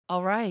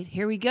All right,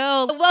 here we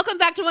go. Welcome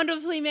back to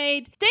Wonderfully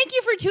Made. Thank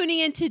you for tuning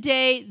in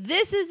today.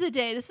 This is the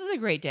day. This is a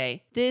great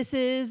day. This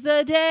is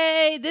the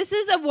day. This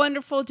is a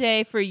wonderful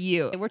day for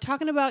you. We're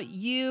talking about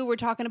you. We're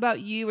talking about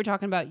you. We're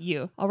talking about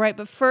you. All right,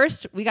 but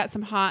first, we got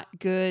some hot,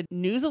 good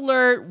news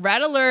alert,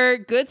 red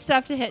alert, good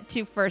stuff to hit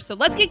to first. So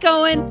let's get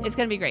going. It's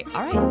going to be great.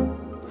 All right.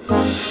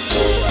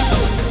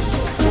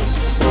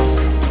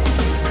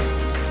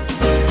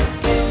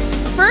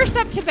 First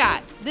up to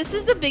bat, this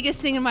is the biggest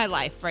thing in my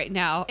life right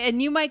now.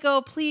 And you might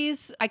go,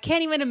 please, I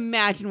can't even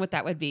imagine what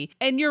that would be.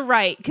 And you're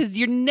right, because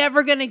you're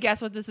never going to guess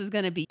what this is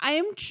going to be. I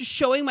am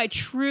showing my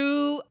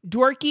true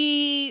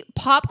dorky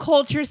pop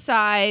culture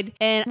side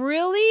and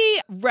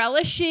really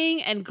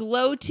relishing and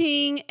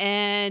gloating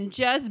and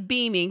just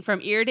beaming from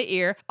ear to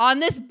ear on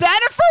this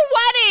Bennifer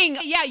wedding.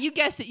 Yeah, you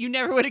guessed it. You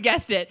never would have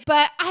guessed it.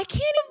 But I can't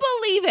even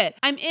believe it.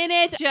 I'm in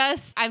it.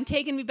 I'm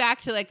taking me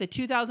back to like the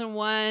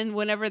 2001,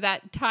 whenever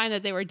that time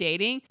that they were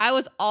dating. I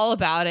was all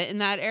about it in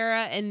that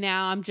era. And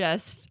now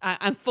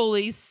I'm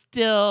fully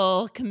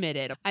still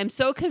committed. I'm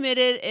so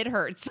committed. It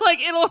hurts. Like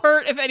it'll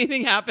hurt if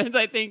anything happens,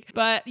 I think.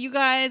 But you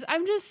guys,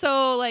 I'm just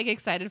so like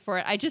excited for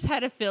it. I just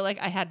had to feel like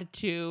I had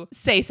to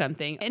say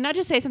something and not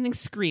just say something,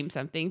 scream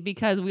something,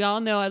 because we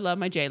all know I love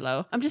my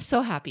J-Lo. I'm just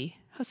so happy.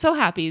 So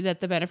happy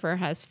that the Bennifer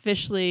has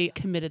officially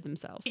committed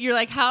themselves. You're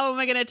like, how am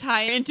I going to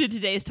tie into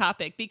today's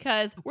topic?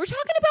 Because we're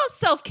talking about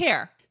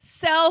self-care.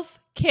 Self-care.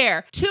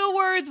 2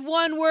 words,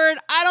 1 word.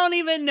 I don't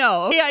even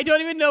know. Yeah, I don't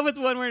even know if it's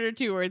 1 word or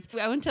 2 words.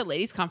 I went to a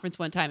ladies' conference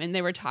one time and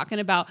they were talking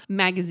about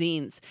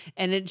magazines.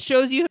 And it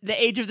shows you the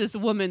age of this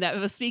woman that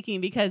was speaking,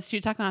 because she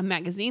was talking about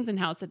magazines and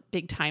how it's a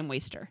big time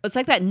waster. It's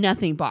like that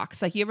nothing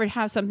box. Like you ever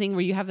have something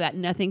where you have that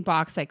nothing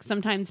box? Like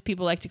sometimes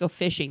people like to go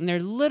fishing. They're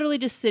literally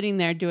just sitting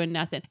there doing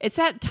nothing. It's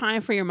that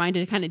time for your mind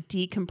to kind of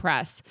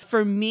decompress.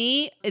 For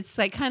me, it's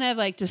like kind of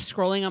like just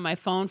scrolling on my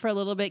phone for a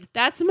little bit.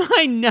 That's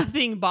my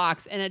nothing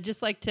box. And I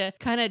just like to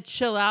kind of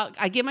chill out.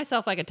 I give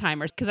myself like a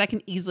timer because I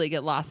can easily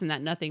get lost in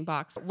that nothing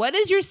box. What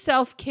does your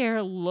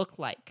self-care look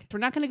like? We're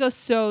not going to go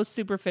so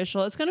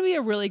superficial. It's going to be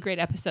a really great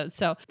episode.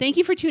 So thank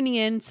you for tuning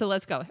in. So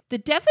let's go. The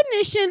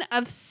definition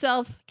of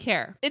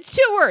self-care. It's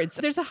 2 words.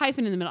 There's a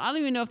hyphen in the middle. I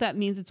don't even know if that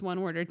means it's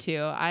 1 word or 2.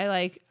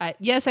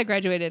 Yes, I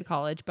graduated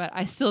college, but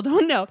I still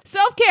don't know.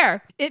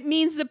 Self-care. It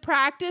means the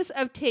practice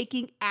of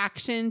taking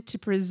action to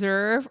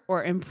preserve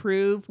or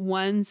improve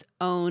one's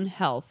own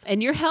health.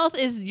 And your health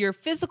is your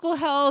physical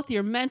health,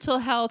 your mental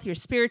health, your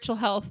spiritual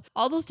health.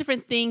 All those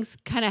different things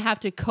kind of have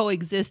to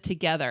coexist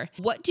together.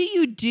 What do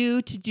you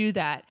do to do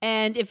that?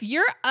 And if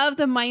you're of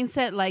the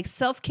mindset like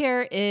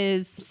self-care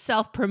is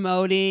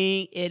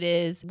self-promoting, it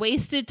is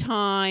wasted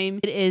time,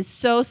 it is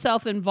so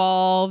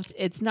self-involved,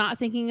 it's not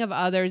thinking of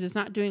others, it's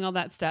not doing all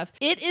that stuff.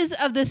 It is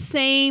of the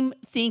same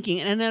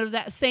thinking and of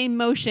that same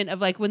motion of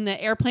like when the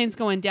airplane's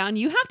going down,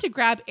 you have to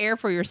grab air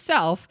for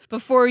yourself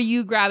before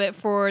you grab it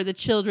for the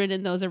children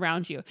and those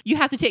around you. You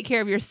have to take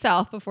care of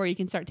yourself before you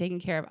can start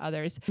taking care of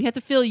others. You have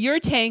to fill your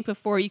tank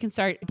before you can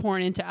start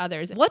pouring into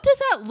others. What does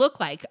that look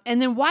like? And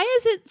then why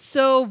is it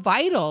so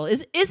vital?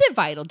 Is it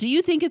vital? Do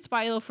you think it's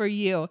vital for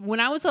you?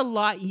 When I was a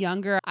lot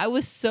younger, I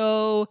was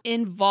so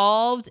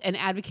involved and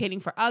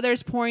advocating for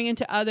others, pouring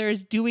into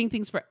others, doing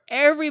things for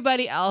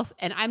everybody else.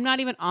 And I'm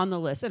not even on the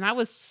list. And I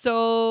was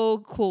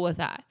so cool with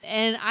that.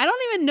 And I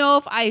don't even know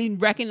if I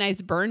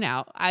recognized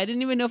burnout. I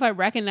didn't even know if I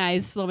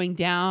recognized slowing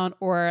down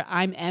or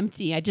I'm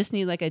empty. I just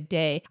need like a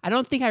day. I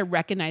don't think I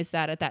recognized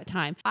that at that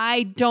time.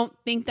 I don't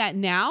think that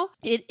now.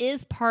 It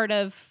is part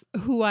of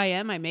who I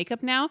am, my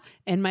makeup now,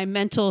 and my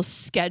mental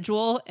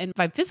schedule and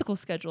my physical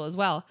schedule as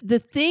well. The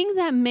thing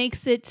that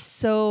makes it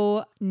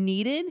so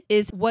needed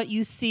is what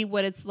you see,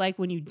 what it's like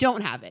when you don't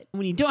have it,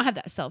 when you don't have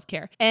that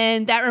self-care.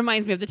 And that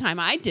reminds me of the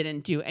time I didn't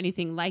do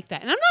anything like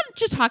that. And I'm not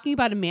just talking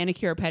about a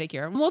manicure or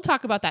pedicure, and we'll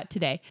talk about that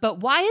today. But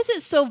why is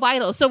it so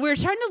vital? So we're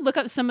trying to look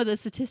up some of the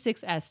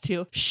statistics as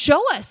to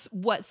show us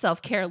what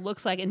self-care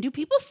looks like. And do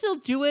people still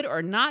do it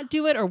or not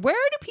do it? Or where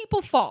do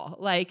people fall?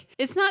 Like,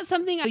 it's not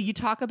something you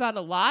talk about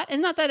a lot.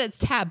 And not that it's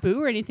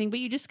taboo or anything, but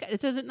it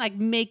doesn't like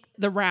make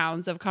the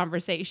rounds of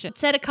conversation. It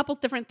said a couple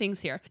different things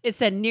here. It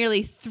said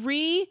nearly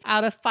 3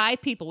 out of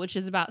 5 people, which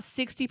is about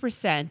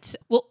 60%,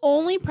 will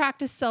only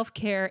practice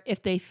self-care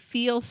if they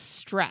feel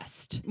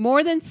stressed.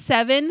 More than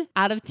 7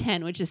 out of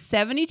 10, which is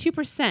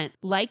 72%,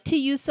 like to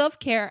use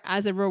self-care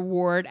as a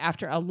reward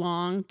after a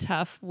long,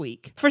 tough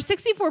week. For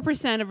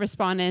 64% of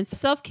respondents,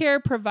 self-care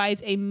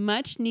provides a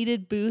much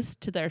needed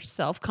boost to their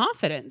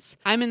self-confidence.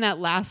 I'm in that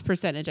last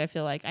percentage, I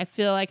feel like.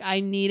 I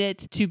need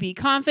it to be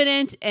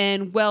confident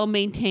and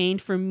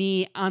well-maintained for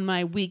me on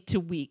my week to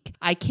week.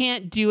 I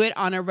can't do it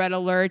on a red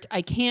alert.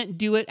 I can't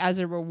do it as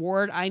a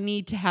reward. I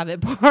need to have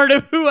it part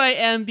of who I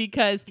am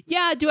because,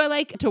 yeah, do I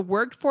like to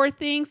work for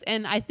things?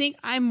 And I think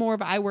I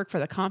work for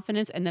the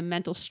confidence and the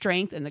mental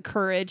strength and the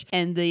courage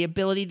and the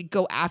ability to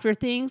go after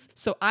things.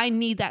 So I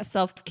need that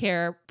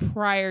self-care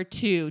prior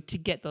to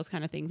get those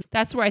kind of things.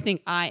 That's where I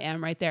think I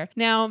am right there.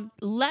 Now,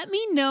 let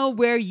me know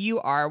where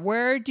you are.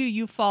 Where do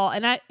you fall?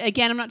 And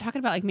I'm not talking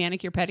about like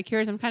manicure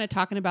pedicures. I'm kind of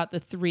talking about the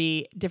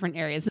 3 different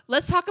areas.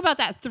 Let's talk about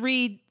that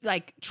 3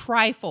 like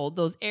trifold,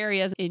 those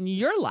areas in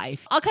your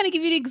life. I'll kind of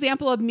give you an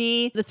example of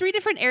me. The 3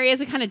 different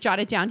areas I kind of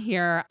jotted down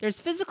here. There's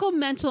physical,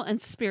 mental, and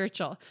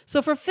spiritual.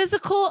 So for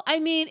physical, I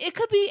mean, it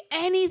could be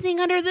anything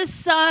under the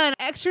sun.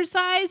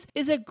 Exercise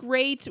is a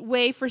great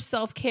way for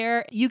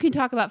self-care. You can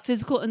talk about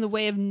physical in the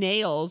way of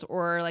nails,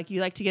 or like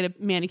you like to get a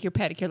manicure,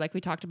 pedicure like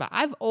we talked about.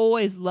 I've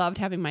always loved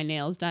having my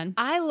nails done.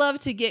 I love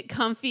to get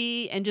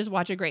comfy and just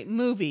watch a great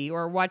movie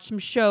or watch some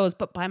shows,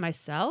 but by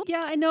myself.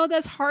 Yeah, I know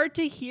that's hard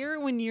to hear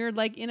when you're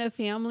like in a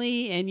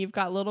family and you've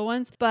got little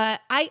ones,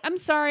 but I'm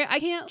sorry, I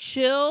can't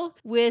chill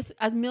with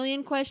a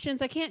million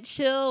questions. I can't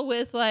chill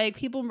with like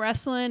people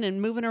wrestling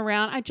and moving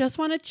around. I just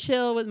want to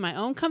chill with my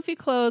own comfy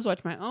clothes,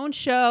 watch my own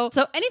show.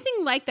 So anything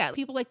like that.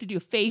 People like to do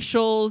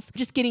facials,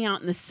 just getting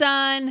out in the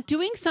sun,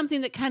 doing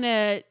something that kind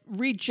of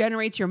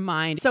regenerates your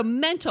mind. So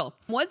mental,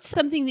 what's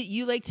something that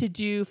you like to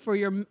do for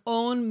your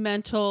own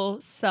mental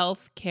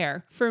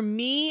self-care? For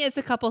me, it's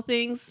a couple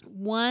things.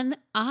 One,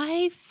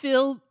 I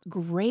feel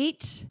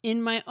great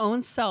in my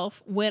own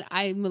self when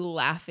I'm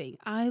laughing.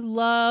 I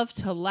love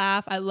to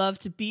laugh. I love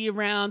to be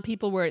around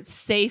people where it's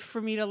safe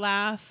for me to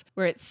laugh,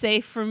 where it's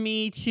safe for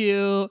me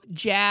to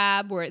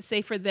jab, where it's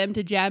safe for them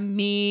to jab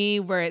me,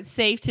 where it's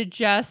safe to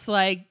just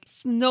like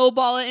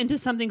snowball it into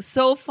something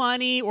so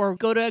funny, or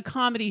go to a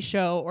comedy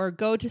show, or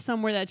go to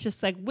somewhere that's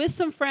just like with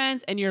some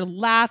friends and you're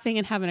laughing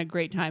and having a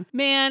great time.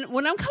 Man,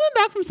 when I'm coming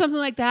back from something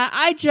like that,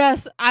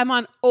 I'm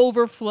on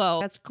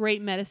overflow. That's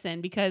great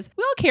medicine because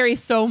we all carry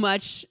so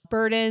much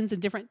burdens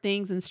and different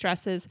things and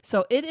stresses.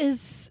 So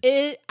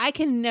I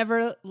can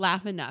never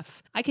laugh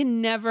enough. I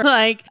can never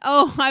like,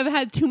 oh, I've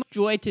had too much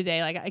joy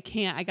today. Like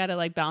I gotta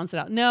like balance it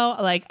out. No,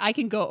 like I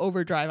can go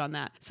overdrive on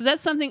that. So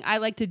that's something I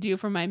like to do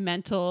for my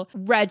mental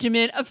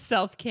regimen of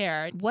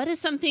self-care. What is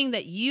something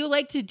that you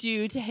like to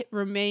do to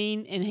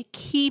remain and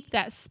keep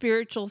that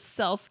spiritual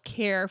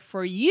self-care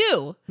for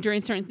you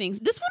during certain things?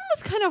 This one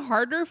was kind of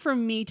harder for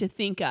me to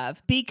think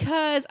of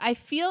because I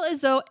feel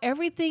as though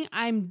everything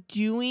I'm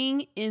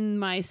doing in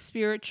my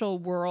spiritual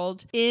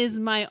world is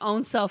my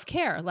own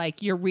self-care.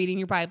 Like you're reading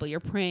your Bible, you're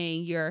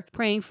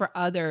praying for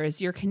others,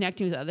 you're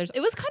connecting with others.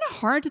 It was kind of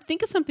hard to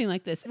think of something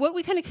like this. What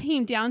we kind of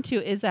came down to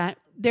is that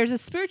there's a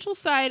spiritual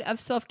side of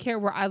self-care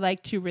where I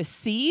like to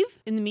receive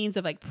in the means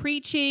of like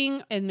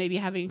preaching and maybe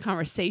having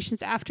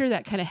conversations after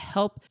that kind of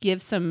help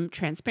give some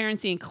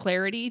transparency and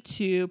clarity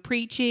to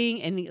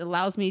preaching, and it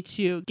allows me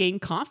to gain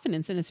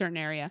confidence in a certain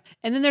area.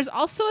 And then there's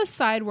also a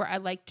side where I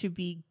like to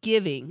be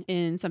giving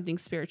in something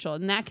spiritual,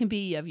 and that can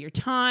be of your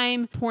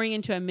time, pouring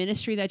into a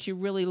ministry that you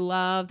really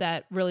love,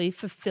 that really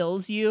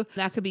fulfills you.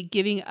 That could be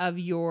giving of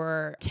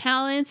your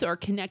talents or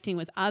connecting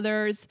with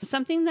others,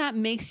 something that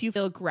makes you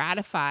feel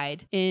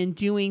gratified in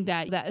doing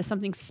that is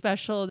something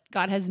special.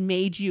 God has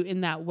made you in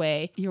that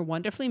way. You're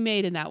wonderfully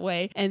made in that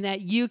way, and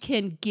that you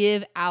can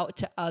give out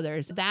to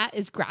others. That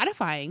is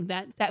gratifying.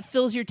 That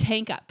fills your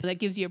tank up. That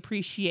gives you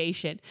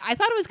appreciation. I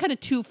thought it was kind of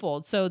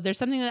twofold. So there's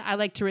something that I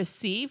like to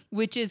receive,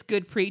 which is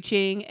good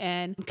preaching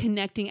and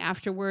connecting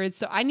afterwards.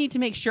 So I need to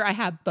make sure I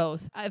have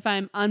both. If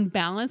I'm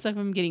unbalanced, if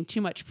I'm getting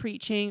too much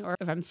preaching, or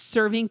if I'm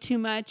serving too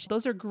much,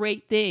 those are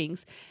great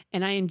things.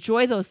 And I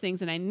enjoy those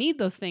things and I need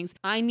those things.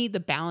 I need the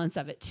balance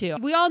of it too.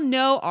 We all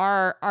know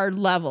our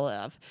level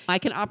of, I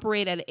can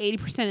operate at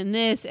 80% in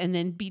this and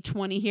then be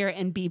 20 here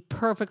and be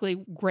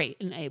perfectly great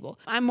and able.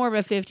 I'm more of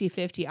a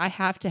 50-50. I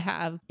have to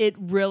have it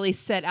really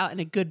set out in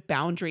a good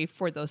boundary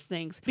for those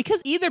things, because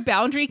either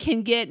boundary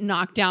can get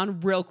knocked down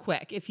real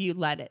quick if you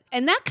let it.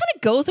 And that kind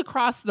of goes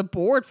across the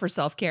board for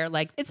self-care.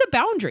 Like it's a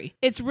boundary.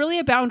 It's really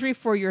a boundary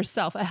for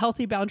yourself, a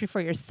healthy boundary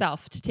for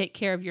yourself to take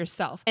care of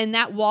yourself. And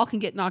that wall can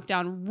get knocked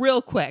down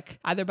real quick,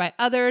 either by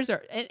others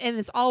and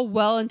it's all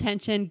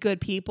well-intentioned, good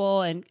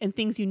people and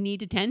things you need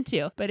to tend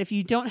to. But if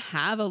you don't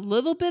have a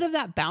little bit of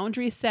that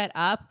boundary set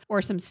up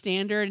or some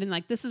standard and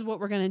like, this is what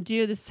we're going to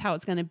do, this is how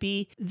it's going to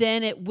be,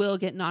 then it will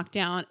get knocked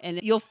down and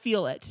you'll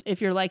feel it.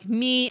 If you're like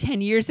me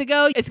 10 years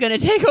ago, it's going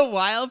to take a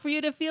while for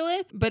you to feel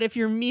it. But if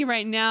you're me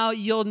right now,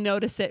 you'll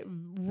notice it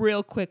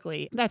real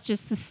quickly. That's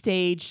just the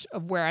stage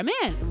of where I'm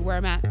at and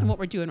what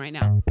we're doing right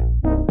now.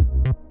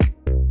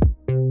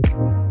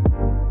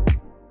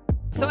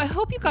 So I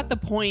hope you got the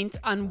point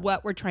on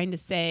what we're trying to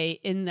say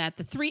in that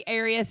the 3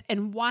 areas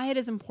and why it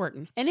is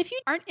important. And if you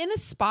aren't in a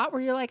spot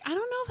where you're like, I don't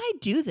know if I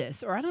do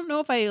this, or I don't know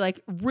if I like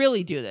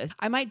really do this.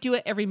 I might do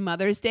it every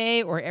Mother's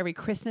Day or every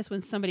Christmas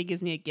when somebody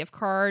gives me a gift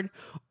card,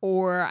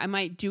 or I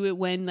might do it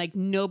when like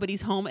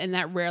nobody's home, and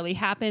that rarely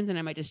happens, and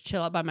I might just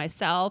chill out by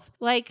myself.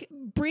 Like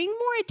bring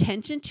more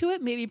attention to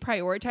it, maybe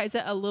prioritize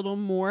it a little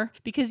more,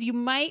 because you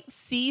might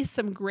see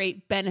some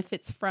great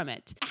benefits from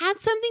it. Add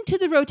something to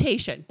the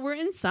rotation. We're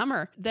in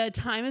summer. The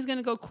time is going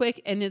to go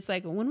quick, and it's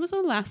like, when was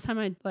the last time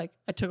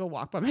I took a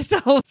walk by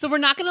myself? So we're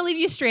not going to leave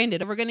you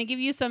stranded. We're going to give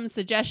you some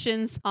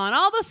suggestions on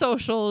all the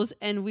socials,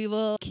 and we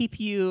will keep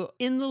you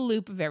in the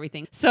loop of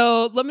everything.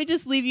 So let me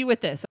just leave you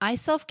with this. I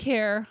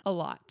self-care a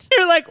lot.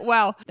 You're like,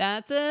 wow,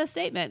 that's a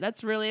statement.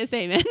 That's really a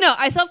statement. No,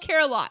 I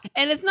self-care a lot.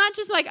 And it's not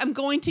just like I'm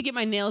going to get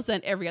my nails done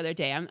not every other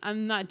day.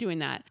 I'm not doing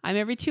that. I'm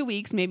every 2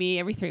 weeks, maybe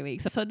every 3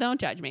 weeks. So don't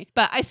judge me.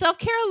 But I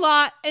self-care a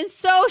lot, and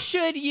so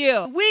should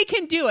you. We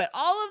can do it.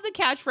 All of the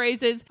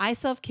catchphrases, I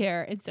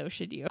self-care, and so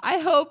should you. I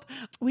hope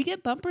we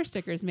get bumper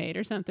stickers made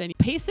or something.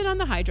 Paste it on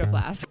the Hydro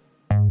Flask.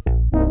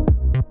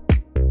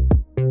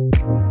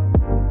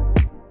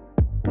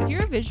 If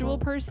you're a visual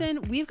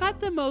person, we've got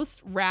the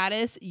most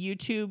raddest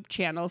YouTube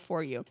channel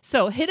for you.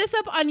 So hit us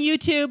up on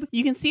YouTube.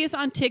 You can see us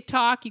on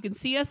TikTok. You can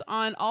see us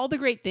on all the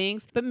great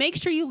things, but make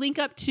sure you link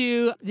up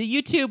to the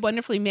YouTube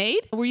Wonderfully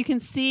Made, where you can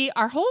see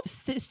our whole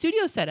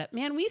studio setup.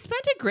 Man, we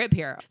spent a grip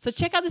here. So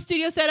check out the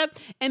studio setup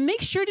and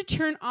make sure to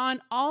turn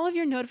on all of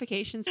your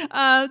notifications.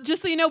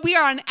 Just so you know, we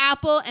are on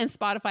Apple and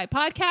Spotify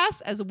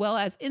podcasts, as well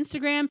as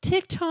Instagram,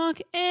 TikTok,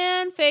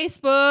 and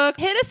Facebook.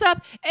 Hit us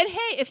up. And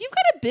hey, if you've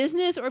got a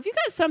business or if you've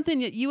got something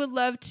that you would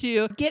love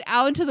to get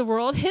out into the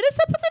world, hit us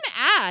up with an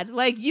ad.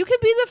 Like, you could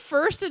be the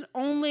first and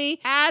only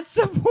ad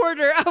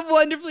supporter of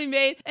Wonderfully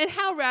Made. And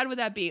how rad would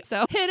that be?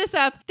 So hit us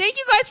up. Thank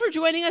you guys for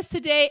joining us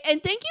today.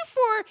 And thank you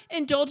for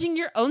indulging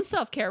your own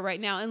self-care right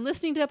now and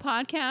listening to a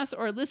podcast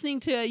or listening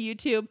to a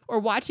YouTube or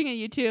watching a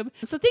YouTube.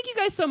 So thank you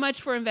guys so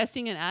much for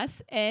investing in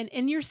us and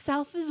in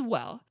yourself as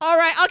well. All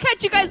right, I'll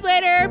catch you guys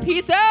later.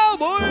 Peace out.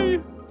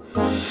 Bye.